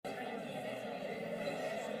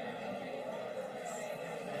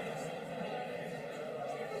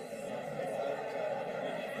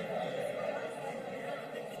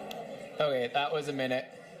Okay, that was a minute.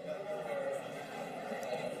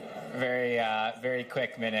 Very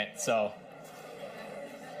quick minute. So,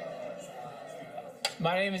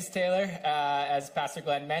 my name is Taylor, as Pastor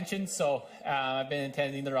Glenn mentioned. So, I've been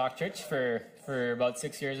attending the Rock Church for about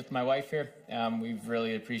 6 years with my wife here. We've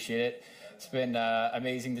really appreciated it. It's been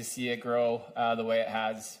amazing to see it grow the way it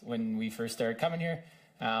has when we first started coming here.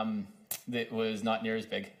 It was not near as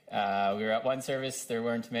big. We were at one service. There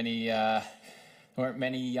weren't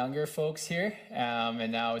many younger folks here,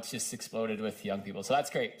 and now it's just exploded with young people. So that's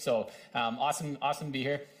great. So awesome to be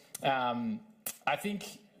here. I think,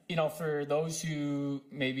 for those who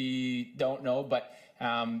maybe don't know, but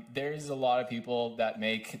there's a lot of people that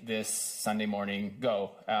make this Sunday morning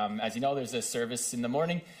go. As you know, there's a service in the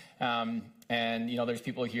morning, and there's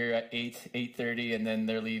people here at 8:30, and then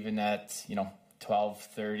they're leaving at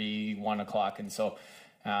 12:30, 1 o'clock, and so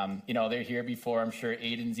they're here before, I'm sure,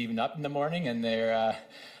 Aiden's even up in the morning, and they're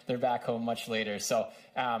back home much later. So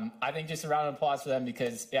I think just a round of applause for them,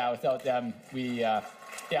 because without them we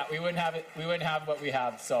wouldn't have it. We wouldn't have what we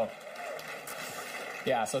have. So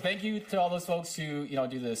so thank you to all those folks who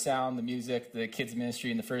do the sound, the music, the kids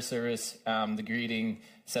ministry in the first service, the greeting,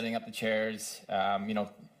 setting up the chairs,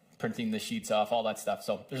 printing the sheets off, all that stuff.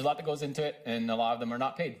 So there's a lot that goes into it, and a lot of them are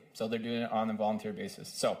not paid, so they're doing it on a volunteer basis.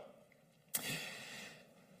 So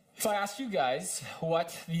if I asked you guys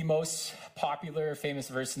what the most popular, famous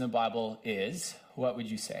verse in the Bible is, what would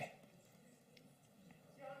you say?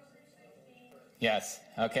 Yes.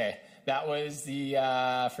 Okay. That was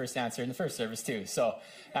the first answer in the first service too. So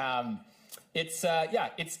it's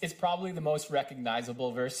probably the most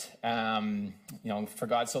recognizable verse. For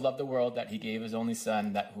God so loved the world that he gave his only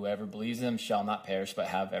son, that whoever believes in him shall not perish but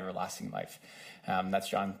have everlasting life. That's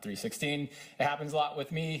John 3:16. It happens a lot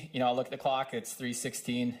with me. I'll look at the clock, it's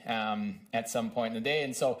 3:16 at some point in the day.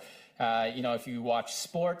 And so, if you watch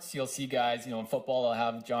sports, you'll see guys, in football, they'll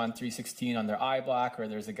have John 3:16 on their eye black, or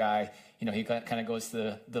there's a guy, he kind of goes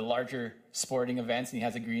to the larger sporting events, and he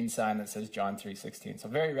has a green sign that says John 3:16. So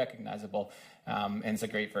very recognizable, and it's a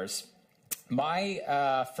great verse.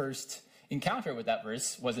 My first encounter with that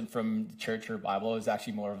verse wasn't from church or Bible. It was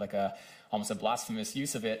actually more of like almost a blasphemous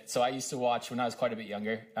use of it. So I used to watch when I was quite a bit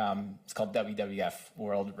younger. It's called WWF,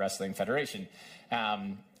 World Wrestling Federation.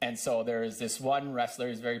 And so there is this one wrestler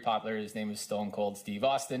who's very popular. His name is Stone Cold Steve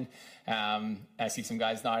Austin. I see some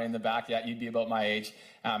guys nodding in the back. Yeah, you'd be about my age.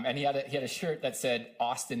 And he had a shirt that said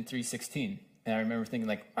Austin 3:16. And I remember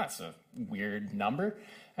thinking, that's a weird number.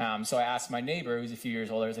 So I asked my neighbor, who's a few years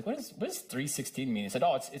older, I was like, what does 3:16 mean? He said,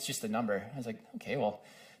 it's just a number. I was like, okay, well,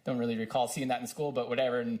 don't really recall seeing that in school, but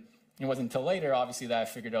whatever. And it wasn't until later, obviously, that I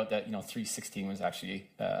figured out that, 3:16 was actually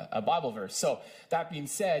a Bible verse. So that being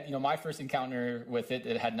said, my first encounter with it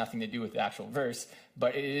had nothing to do with the actual verse,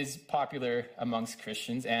 but it is popular amongst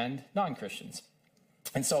Christians and non-Christians.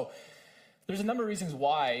 And so there's a number of reasons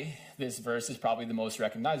why this verse is probably the most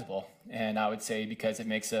recognizable. And I would say because it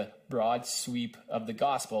makes a broad sweep of the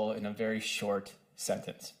gospel in a very short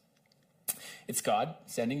sentence. It's God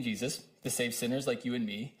sending Jesus to save sinners like you and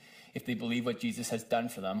me if they believe what Jesus has done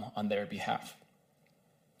for them on their behalf.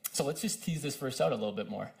 So let's just tease this verse out a little bit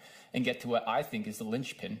more and get to what I think is the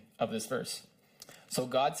linchpin of this verse. So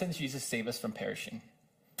God sends Jesus to save us from perishing.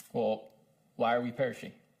 Well, why are we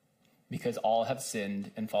perishing? Because all have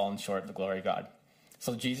sinned and fallen short of the glory of God.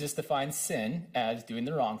 So Jesus defines sin as doing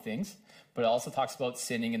the wrong things, but it also talks about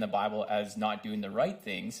sinning in the Bible as not doing the right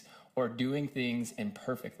things or doing things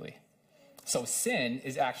imperfectly. So sin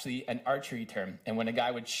is actually an archery term. And when a guy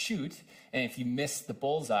would shoot, and if he missed the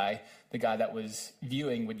bullseye, the guy that was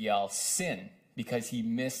viewing would yell sin because he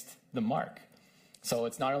missed the mark. So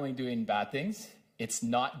it's not only doing bad things, it's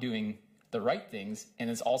not doing the right things, and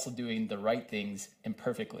it's also doing the right things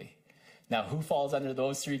imperfectly. Now, who falls under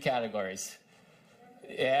those three categories?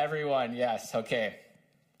 Everyone, yes, okay.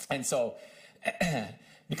 And so,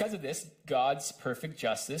 because of this, God's perfect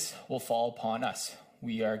justice will fall upon us.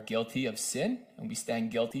 We are guilty of sin, and we stand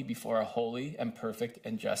guilty before a holy and perfect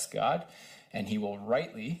and just God, and he will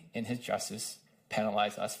rightly, in his justice,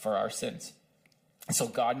 penalize us for our sins. And so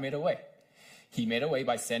God made a way. He made a way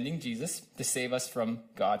by sending Jesus to save us from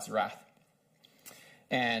God's wrath.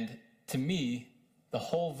 And to me, the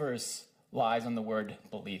whole verse lies on the word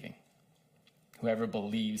believing. Whoever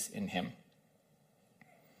believes in him.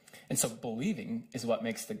 And so believing is what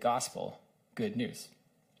makes the gospel good news.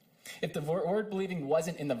 If the word believing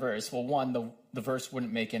wasn't in the verse, well, one, the verse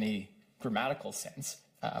wouldn't make any grammatical sense,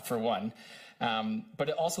 for one. But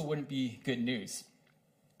it also wouldn't be good news.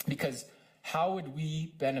 Because how would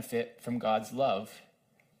we benefit from God's love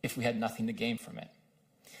if we had nothing to gain from it?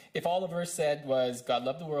 If all the verse said was God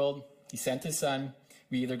loved the world, he sent his son,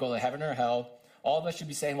 We either go to heaven or hell. All of us should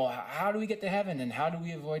be saying, well, how do we get to heaven and how do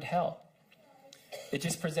we avoid hell? It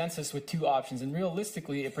just presents us with two options. And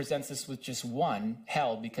realistically, it presents us with just one,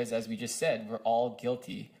 hell, because as we just said, we're all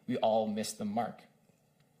guilty. We all miss the mark.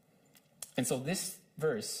 And so this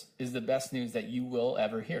verse is the best news that you will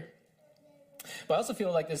ever hear. But I also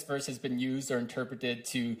feel like this verse has been used or interpreted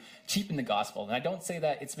to cheapen the gospel. And I don't say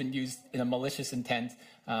that it's been used in a malicious intent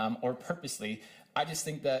or purposely. I just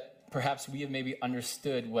think that perhaps we have maybe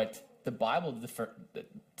understood what the Bible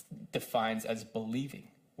defines as believing,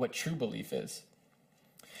 what true belief is.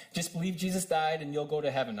 Just believe Jesus died and you'll go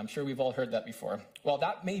to heaven. I'm sure we've all heard that before. Well,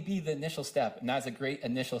 that may be the initial step, and that's a great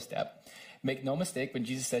initial step. Make no mistake, when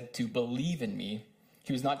Jesus said to believe in me,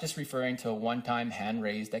 he was not just referring to a one-time hand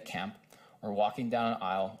raised at camp or walking down an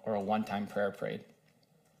aisle or a one-time prayer prayed.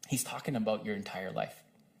 He's talking about your entire life.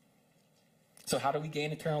 So how do we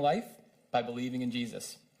gain eternal life? By believing in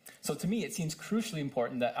Jesus. So to me, it seems crucially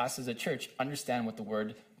important that us as a church understand what the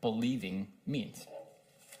word believing means.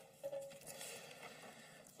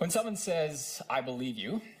 When someone says, I believe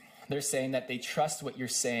you, they're saying that they trust what you're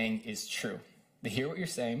saying is true. They hear what you're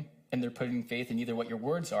saying, and they're putting faith in either what your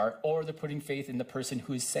words are, or they're putting faith in the person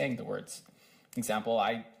who is saying the words. Example,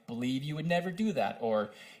 I believe you would never do that, or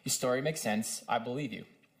your story makes sense, I believe you.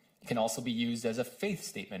 It can also be used as a faith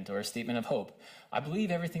statement or a statement of hope. I believe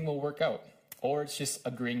everything will work out, or it's just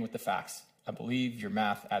agreeing with the facts. I believe your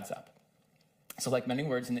math adds up. So like many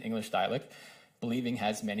words in the English dialect, believing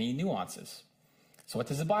has many nuances. So what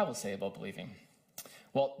does the Bible say about believing?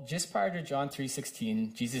 Well, just prior to John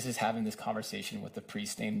 3:16, Jesus is having this conversation with a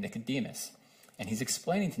priest named Nicodemus, and he's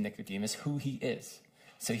explaining to Nicodemus who he is.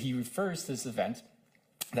 So he refers to this event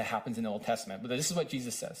that happens in the Old Testament. But this is what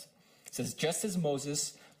Jesus says. He says, just as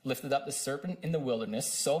Moses lifted up the serpent in the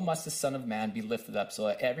wilderness, so must the Son of Man be lifted up, so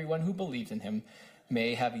that everyone who believes in him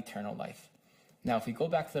may have eternal life. Now, if we go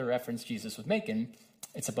back to the reference Jesus was making,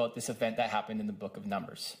 it's about this event that happened in the book of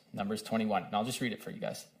Numbers, Numbers 21. And I'll just read it for you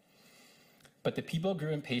guys. But the people grew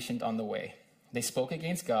impatient on the way. They spoke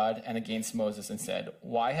against God and against Moses and said,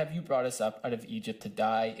 why have you brought us up out of Egypt to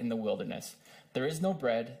die in the wilderness? There is no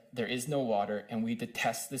bread, there is no water, and we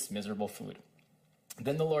detest this miserable food.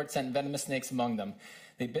 Then the Lord sent venomous snakes among them.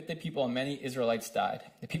 They bit the people, and many Israelites died.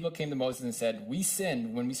 The people came to Moses and said, we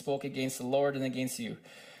sinned when we spoke against the Lord and against you.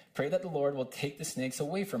 Pray that the Lord will take the snakes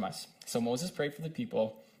away from us. So Moses prayed for the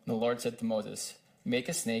people, and the Lord said to Moses, make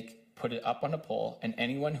a snake, put it up on a pole, and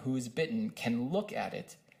anyone who is bitten can look at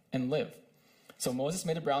it and live. So Moses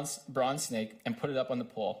made a bronze snake and put it up on the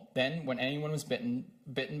pole. Then when anyone was bitten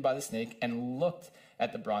by the snake and looked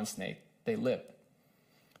at the bronze snake, they lived.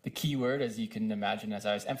 The key word, as you can imagine, as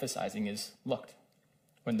I was emphasizing, is looked.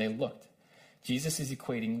 When they looked. Jesus is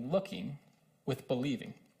equating looking with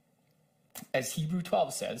believing. As Hebrew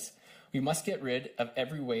 12 says, we must get rid of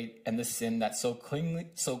every weight and the sin that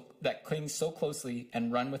clings so closely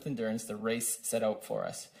and run with endurance the race set out for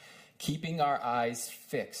us, keeping our eyes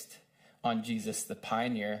fixed on Jesus, the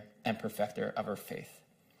pioneer and perfecter of our faith.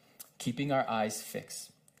 Keeping our eyes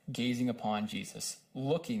fixed, gazing upon Jesus,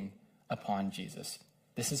 looking upon Jesus.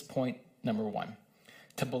 This is point number one.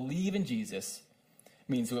 To believe in Jesus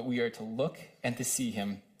means that we are to look and to see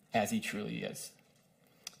him as he truly is.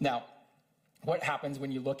 Now, what happens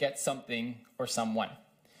when you look at something or someone?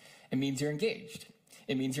 It means you're engaged.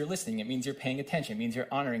 It means you're listening. It means you're paying attention. It means you're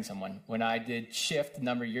honoring someone. When I did Shift a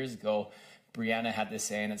number of years ago, Brianna had this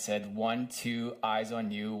saying that said, 1, 2, eyes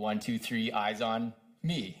on you, 1, 2, 3, eyes on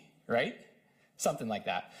me, right? Something like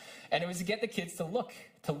that. And it was to get the kids to look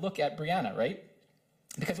at Brianna, right?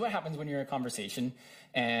 Because what happens when you're in a conversation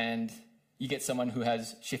and you get someone who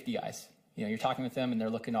has shifty eyes? You know, you're talking with them and they're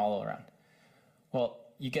looking all around. Well,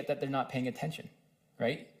 you get that they're not paying attention,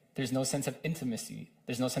 right? There's no sense of intimacy.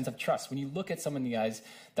 There's no sense of trust. When you look at someone in the eyes,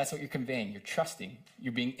 that's what you're conveying. You're trusting.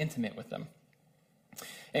 You're being intimate with them.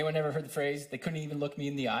 Anyone ever heard the phrase, they couldn't even look me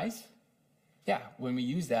in the eyes? Yeah, when we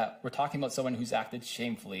use that, we're talking about someone who's acted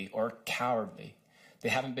shamefully or cowardly. They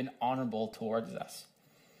haven't been honorable towards us.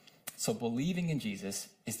 So believing in Jesus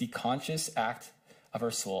is the conscious act of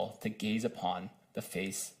our soul to gaze upon the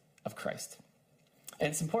face of Christ. And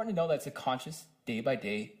it's important to know that it's a conscious,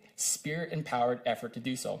 day-by-day, spirit-empowered effort to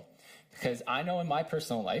do so. Because I know in my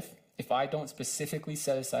personal life, if I don't specifically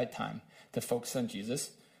set aside time to focus on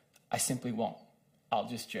Jesus, I simply won't. I'll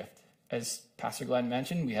just drift. As Pastor Glenn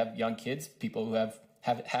mentioned, we have young kids. People who have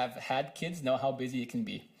had kids know how busy it can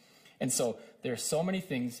be. And so there are so many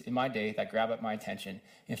things in my day that grab at my attention.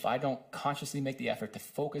 If I don't consciously make the effort to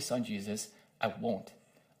focus on Jesus, I won't.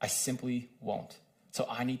 I simply won't. So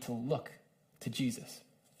I need to look to Jesus.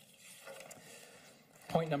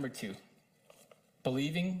 Point number 2.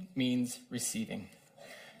 Believing means receiving.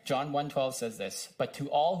 John 1:12 says this, "But to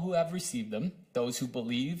all who have received them, those who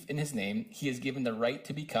believe in his name, he has given the right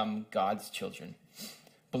to become God's children."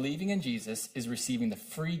 Believing in Jesus is receiving the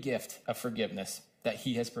free gift of forgiveness that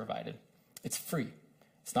he has provided. It's free.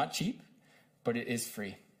 It's not cheap, but it is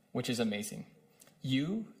free, which is amazing.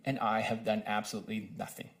 You and I have done absolutely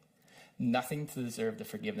nothing. Nothing to deserve the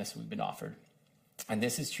forgiveness we've been offered. And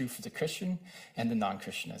this is true for the Christian and the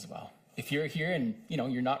non-Christian as well. If you're here and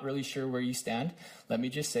you're not really sure where you stand, let me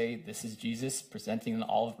just say this is Jesus presenting an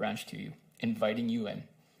olive branch to you, inviting you in.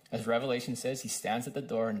 As Revelation says, he stands at the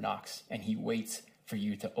door and knocks, and he waits for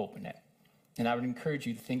you to open it. And I would encourage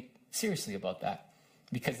you to think seriously about that,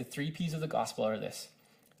 because the 3 P's of the gospel are this.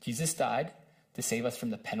 Jesus died to save us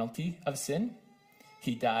from the penalty of sin.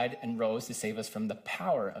 He died and rose to save us from the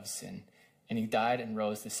power of sin. And he died and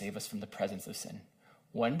rose to save us from the presence of sin.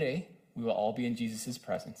 One day, we will all be in Jesus'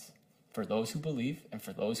 presence, for those who believe and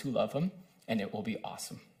for those who love him, and it will be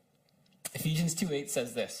awesome. Ephesians 2:8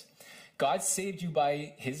 says this, "God saved you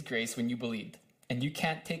by his grace when you believed, and you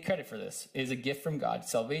can't take credit for this. It is a gift from God.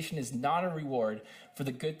 Salvation is not a reward for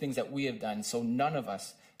the good things that we have done, so none of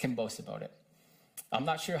us can boast about it." I'm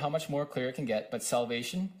not sure how much more clear it can get, but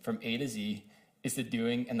salvation from A to Z is the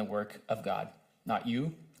doing and the work of God, not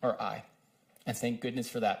you or I. And thank goodness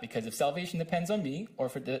for that, because if salvation depends on me or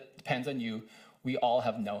if it depends on you, we all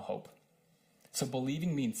have no hope. So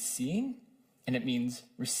believing means seeing, and it means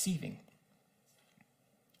receiving.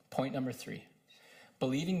 Point number 3.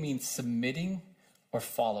 Believing means submitting or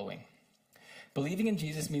following. Believing in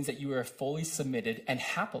Jesus means that you are fully submitted and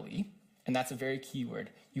happily, and that's a very key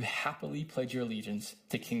word, you happily pledge your allegiance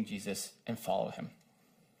to King Jesus and follow him.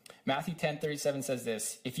 Matthew 10:37 says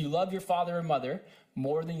this, "If you love your father or mother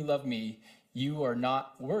more than you love me, you are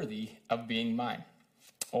not worthy of being mine.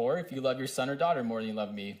 Or if you love your son or daughter more than you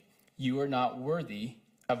love me, you are not worthy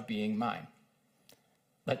of being mine."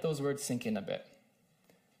 Let those words sink in a bit.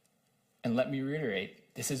 And let me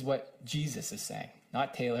reiterate, this is what Jesus is saying.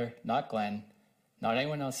 Not Taylor, not Glenn, not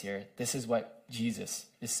anyone else here. This is what Jesus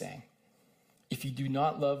is saying. If you do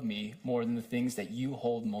not love me more than the things that you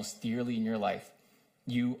hold most dearly in your life,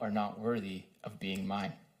 you are not worthy of being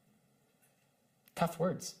mine. Tough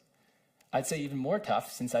words. I'd say even more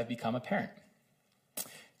tough since I've become a parent.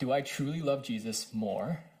 Do I truly love Jesus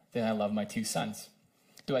more than I love my 2 sons?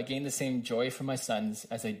 Do I gain the same joy from my sons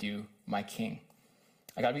as I do my king?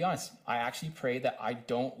 I gotta be honest, I actually pray that I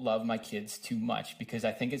don't love my kids too much, because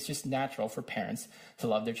I think it's just natural for parents to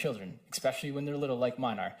love their children, especially when they're little like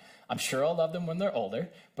mine are. I'm sure I'll love them when they're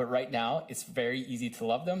older, but right now it's very easy to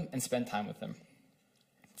love them and spend time with them.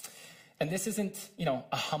 And this isn't,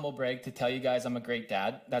 a humble brag to tell you guys I'm a great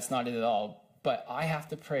dad. That's not it at all. But I have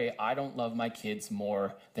to pray I don't love my kids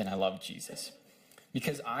more than I love Jesus,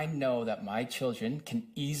 because I know that my children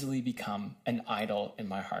can easily become an idol in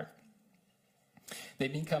my heart. They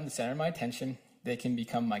become the center of my attention. They can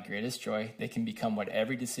become my greatest joy. They can become what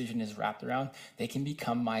every decision is wrapped around. They can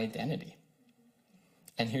become my identity.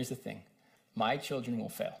 And here's the thing. My children will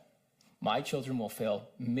fail. My children will fail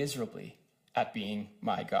miserably at being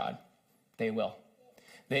my God. They will.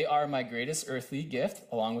 They are my greatest earthly gift,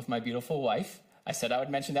 along with my beautiful wife. I said I would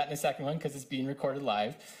mention that in the second one because it's being recorded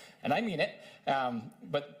live, and I mean it.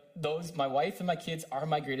 But my wife and my kids are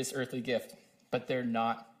my greatest earthly gift, but they're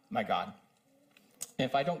not my God. And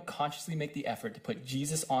if I don't consciously make the effort to put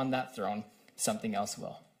Jesus on that throne, something else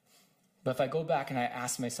will. But if I go back and I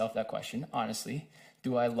ask myself that question, honestly,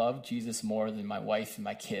 do I love Jesus more than my wife and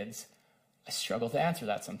my kids? I struggle to answer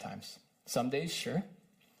that sometimes. Some days, sure.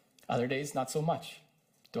 Other days, not so much.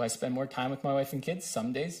 Do I spend more time with my wife and kids?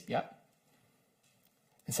 Some days, yep.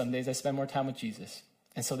 And some days I spend more time with Jesus.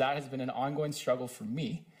 And so that has been an ongoing struggle for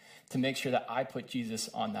me to make sure that I put Jesus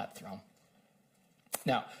on that throne.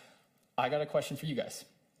 Now, I got a question for you guys.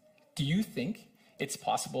 Do you think it's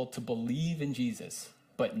possible to believe in Jesus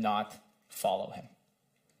but not follow him?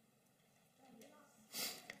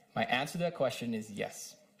 My answer to that question is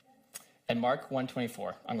yes. And Mark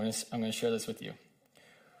 1:24, I'm going to share this with you.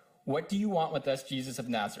 "What do you want with us, Jesus of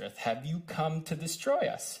Nazareth? Have you come to destroy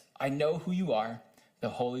us? I know who you are, the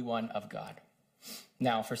Holy One of God."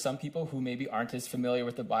 Now, for some people who maybe aren't as familiar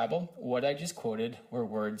with the Bible, what I just quoted were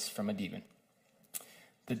words from a demon.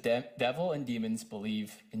 The devil and demons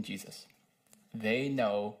believe in Jesus. They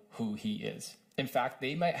know who he is. In fact,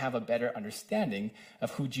 they might have a better understanding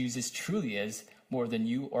of who Jesus truly is more than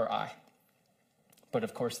you or I. But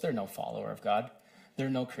of course, they're no follower of God. They're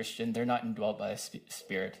no Christian. They're not indwelt by a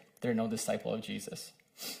spirit. They're no disciple of Jesus.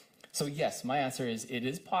 So yes, my answer is it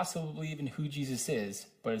is possible to believe in who Jesus is,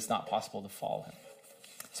 but it's not possible to follow him.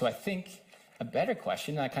 So I think a better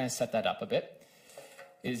question, and I kind of set that up a bit,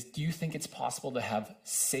 is, do you think it's possible to have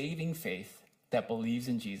saving faith that believes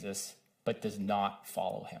in Jesus but does not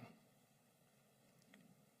follow him?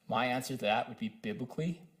 My answer to that would be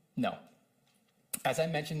biblically, no. As I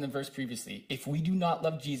mentioned in the verse previously, if we do not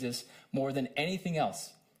love Jesus more than anything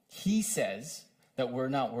else, he says that we're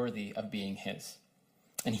not worthy of being his.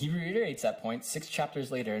 And he reiterates that point 6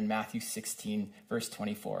 chapters later in Matthew 16, verse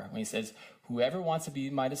 24, when he says, whoever wants to be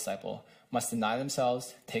my disciple must deny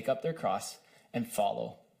themselves, take up their cross, and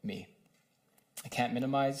follow me. I can't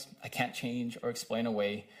minimize, I can't change or explain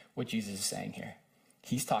away what Jesus is saying here.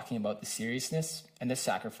 He's talking about the seriousness and the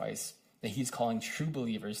sacrifice that he's calling true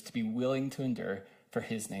believers to be willing to endure for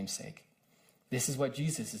his name's sake. This is what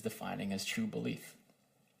Jesus is defining as true belief.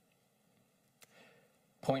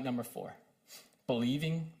 Point number 4.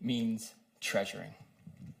 Believing means treasuring.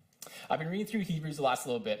 I've been reading through Hebrews the last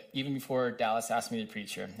little bit, even before Dallas asked me to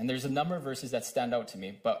preach here. And there's a number of verses that stand out to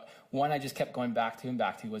me, but one I just kept going back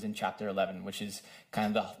to was in chapter 11, which is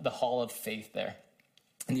kind of the hall of faith there.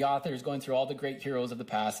 And the author is going through all the great heroes of the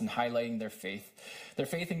past and highlighting their faith. Their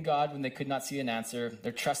faith in God when they could not see an answer,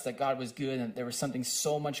 their trust that God was good and there was something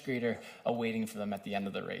so much greater awaiting for them at the end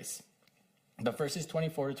of the race. But verses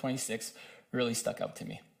 24 to 26 really stuck out to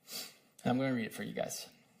me. And I'm going to read it for you guys.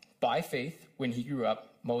 By faith, when he grew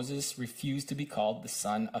up, Moses refused to be called the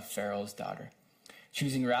son of Pharaoh's daughter,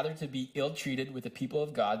 choosing rather to be ill-treated with the people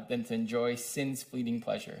of God than to enjoy sin's fleeting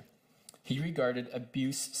pleasure. He regarded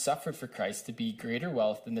abuse suffered for Christ to be greater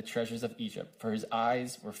wealth than the treasures of Egypt, for his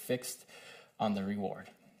eyes were fixed on the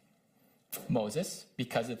reward. Moses,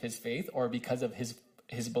 because of his faith or because of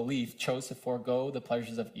his belief, chose to forego the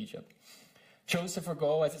pleasures of Egypt. Chose to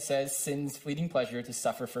forego, as it says, sin's fleeting pleasure to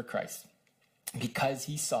suffer for Christ, because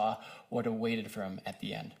he saw what awaited for him at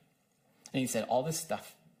the end. And he said, all this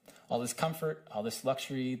stuff, all this comfort, all this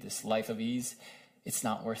luxury, this life of ease, it's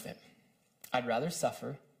not worth it. I'd rather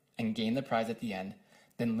suffer and gain the prize at the end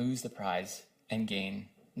than lose the prize and gain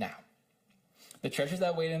now. The treasures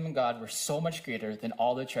that awaited him in God were so much greater than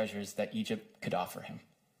all the treasures that Egypt could offer him.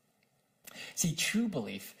 See, true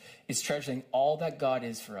belief is treasuring all that God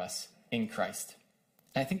is for us in Christ.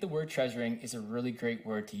 And I think the word treasuring is a really great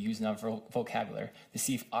word to use in our vocabulary to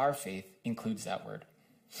see if our faith includes that word.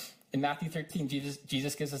 In Matthew 13,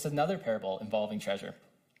 Jesus gives us another parable involving treasure.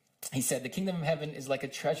 He said, the kingdom of heaven is like a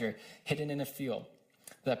treasure hidden in a field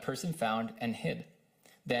that a person found and hid.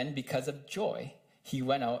 Then, because of joy, he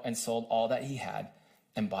went out and sold all that he had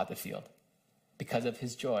and bought the field, because of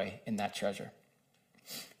his joy in that treasure.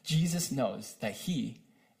 Jesus knows that he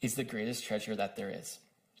is the greatest treasure that there is.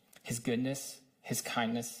 His goodness, his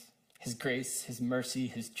kindness, his grace, his mercy,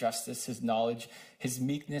 his justice, his knowledge, his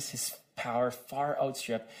meekness, his power far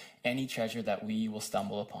outstrip any treasure that we will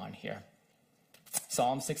stumble upon here.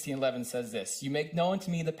 Psalm 16:11 says this, you make known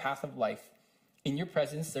to me the path of life. In your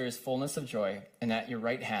presence there is fullness of joy, and at your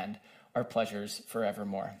right hand are pleasures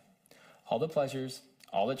forevermore. All the pleasures,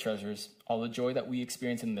 all the treasures, all the joy that we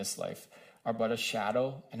experience in this life are but a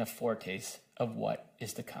shadow and a foretaste of what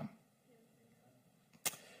is to come.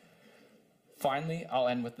 Finally, I'll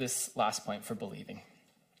end with this last point for believing.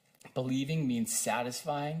 Believing means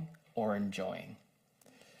satisfying or enjoying.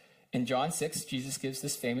 In John 6, Jesus gives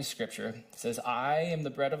this famous scripture. It says, I am the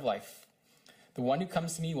bread of life. The one who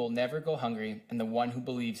comes to me will never go hungry, and the one who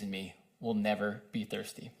believes in me will never be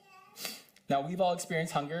thirsty. Now, we've all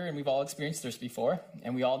experienced hunger, and we've all experienced thirst before,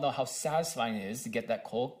 and we all know how satisfying it is to get that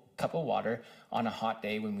cold cup of water on a hot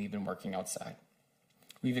day when we've been working outside.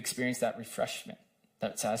 We've experienced that refreshment,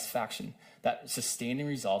 that satisfaction, that sustaining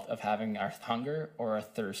result of having our hunger or our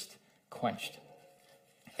thirst quenched.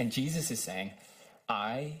 And Jesus is saying,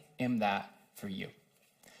 I am that for you.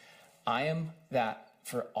 I am that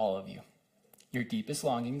for all of you. Your deepest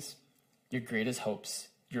longings, your greatest hopes,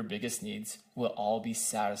 your biggest needs will all be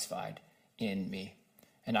satisfied in me.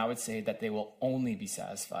 And I would say that they will only be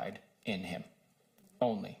satisfied in him.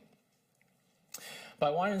 Only. But I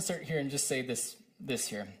want to insert here and just say this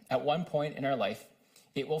here. At one point in our life,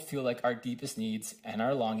 it will feel like our deepest needs and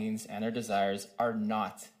our longings and our desires are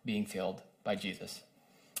not being filled by Jesus.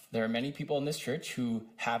 There are many people in this church who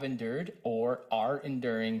have endured or are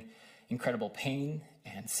enduring incredible pain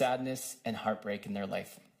and sadness and heartbreak in their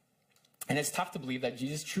life. And it's tough to believe that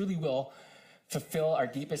Jesus truly will fulfill our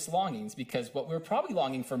deepest longings, because what we're probably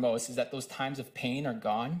longing for most is that those times of pain are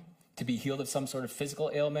gone, to be healed of some sort of physical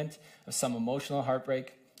ailment, of some emotional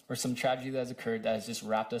heartbreak, or some tragedy that has occurred that has just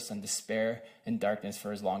wrapped us in despair and darkness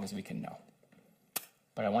for as long as we can know.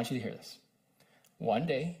 But I want you to hear this. One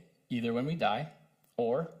day, either when we die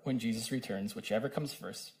or when Jesus returns, whichever comes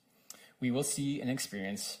first, we will see and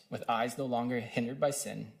experience, with eyes no longer hindered by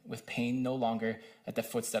sin, with pain no longer at the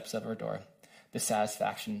footsteps of our door, the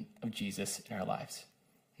satisfaction of Jesus in our lives.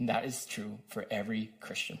 And that is true for every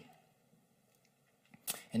Christian.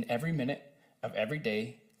 In every minute of every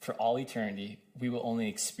day, for all eternity, we will only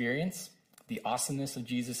experience the awesomeness of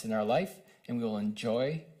Jesus in our life, and we will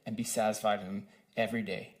enjoy and be satisfied with him every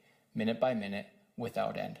day, minute by minute,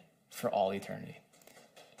 without end, for all eternity.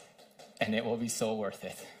 And it will be so worth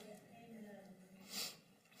it.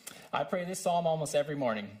 I pray this psalm almost every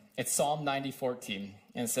morning. It's Psalm 90:14,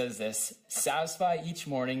 and it says this: "Satisfy each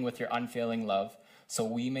morning with your unfailing love, so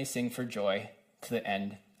we may sing for joy to the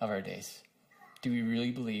end of our days." Do we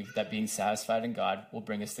really believe that being satisfied in God will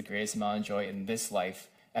bring us the greatest amount of joy in this life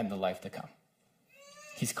and the life to come?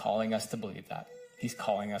 He's calling us to believe that. He's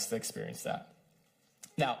calling us to experience that.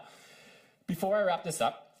 Now, before I wrap this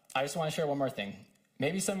up, I just want to share one more thing.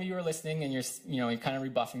 Maybe some of you are listening and you're kind of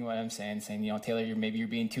rebuffing what I'm saying, Taylor, maybe you're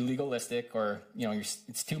being too legalistic, or,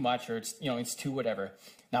 it's too much, or it's too whatever.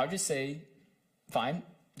 Now I just say, fine,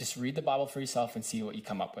 just read the Bible for yourself and see what you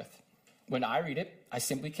come up with. When I read it, I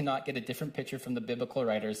simply cannot get a different picture from the biblical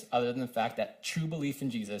writers other than the fact that true belief in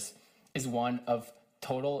Jesus is one of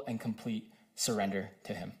total and complete surrender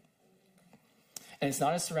to him. And it's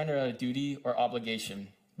not a surrender out of duty or obligation,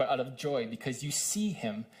 but out of joy, because you see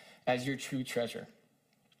him as your true treasure.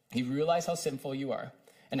 You realize how sinful you are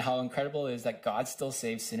and how incredible it is that God still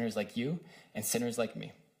saves sinners like you and sinners like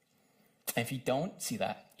me. And if you don't see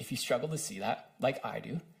that, if you struggle to see that, like I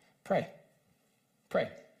do, pray. Pray.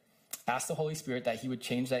 Ask the Holy Spirit that he would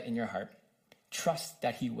change that in your heart. Trust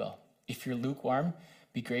that he will. If you're lukewarm,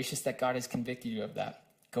 be gracious that God has convicted you of that.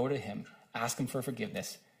 Go to him. Ask him for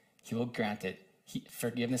forgiveness. He will grant it.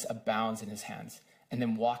 Forgiveness abounds in his hands. And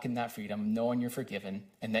then walk in that freedom, knowing you're forgiven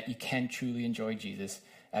and that you can truly enjoy Jesus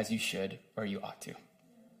as you should or you ought to.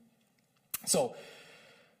 So,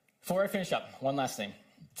 before I finish up, one last thing.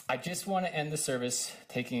 I just want to end the service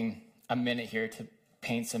taking a minute here to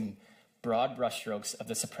paint some broad brushstrokes of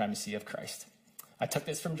the supremacy of Christ. I took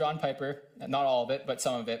this from John Piper, not all of it, but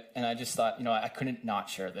some of it, and I just thought, I couldn't not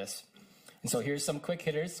share this. And so here's some quick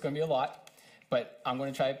hitters. It's going to be a lot, but I'm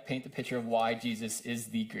going to try to paint the picture of why Jesus is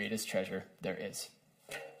the greatest treasure there is.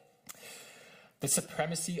 The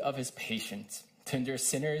supremacy of his patience to endure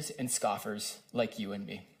sinners and scoffers like you and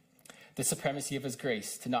me. The supremacy of his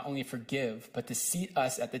grace to not only forgive, but to seat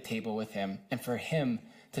us at the table with him and for him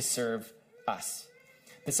to serve us.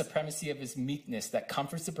 The supremacy of his meekness that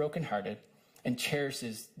comforts the brokenhearted and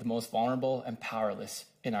cherishes the most vulnerable and powerless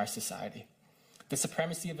in our society. The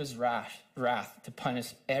supremacy of his wrath to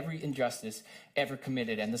punish every injustice ever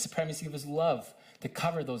committed, and the supremacy of his love to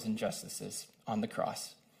cover those injustices on the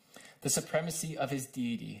cross. The supremacy of his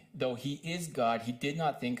deity. Though he is God, he did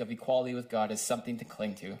not think of equality with God as something to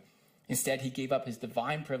cling to. Instead, he gave up his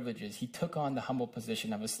divine privileges. He took on the humble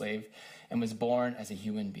position of a slave and was born as a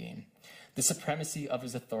human being. The supremacy of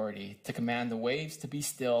his authority to command the waves to be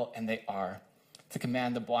still, and they are. To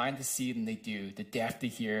command the blind to see, and they do. The deaf to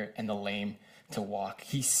hear, and the lame to walk.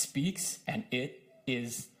 He speaks, and it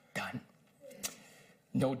is done.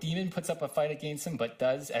 No demon puts up a fight against him, but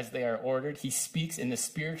does as they are ordered. He speaks, and the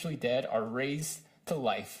spiritually dead are raised to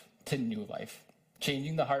life, to new life,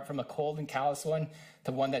 changing the heart from a cold and callous one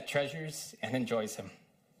to one that treasures and enjoys him.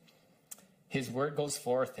 His word goes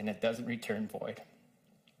forth, and it doesn't return void.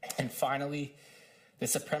 And finally, the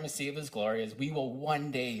supremacy of his glory is we will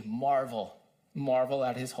one day marvel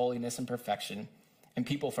at his holiness and perfection. And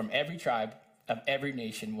people from every tribe of every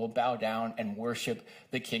nation will bow down and worship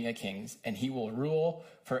the King of Kings. And he will rule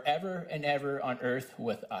forever and ever on earth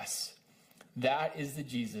with us. That is the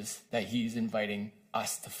Jesus that he's inviting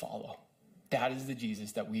us to follow. That is the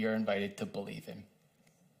Jesus that we are invited to believe in.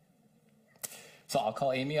 So I'll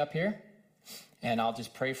call Amy up here, and I'll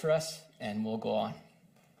just pray for us, and we'll go on.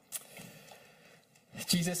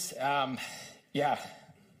 Jesus,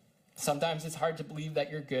 sometimes it's hard to believe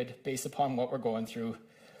that you're good based upon what we're going through.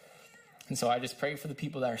 And so I just pray for the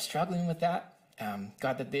people that are struggling with that,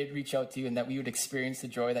 God, that they'd reach out to you and that we would experience the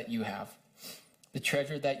joy that you have, the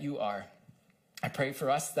treasure that you are. I pray for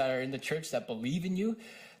us that are in the church that believe in you,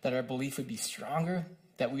 that our belief would be stronger,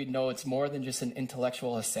 that we'd know it's more than just an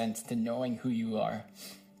intellectual assent to knowing who you are,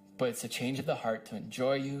 but it's a change of the heart to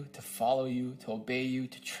enjoy you, to follow you, to obey you,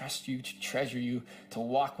 to trust you, to treasure you, to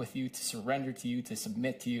walk with you, to surrender to you, to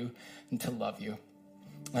submit to you, and to love you.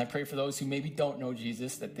 And I pray for those who maybe don't know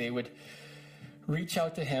Jesus, that they would reach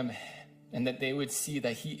out to him and that they would see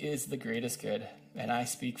that he is the greatest good. And I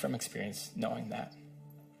speak from experience knowing that.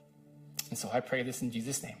 And so I pray this in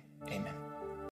Jesus' name. Amen.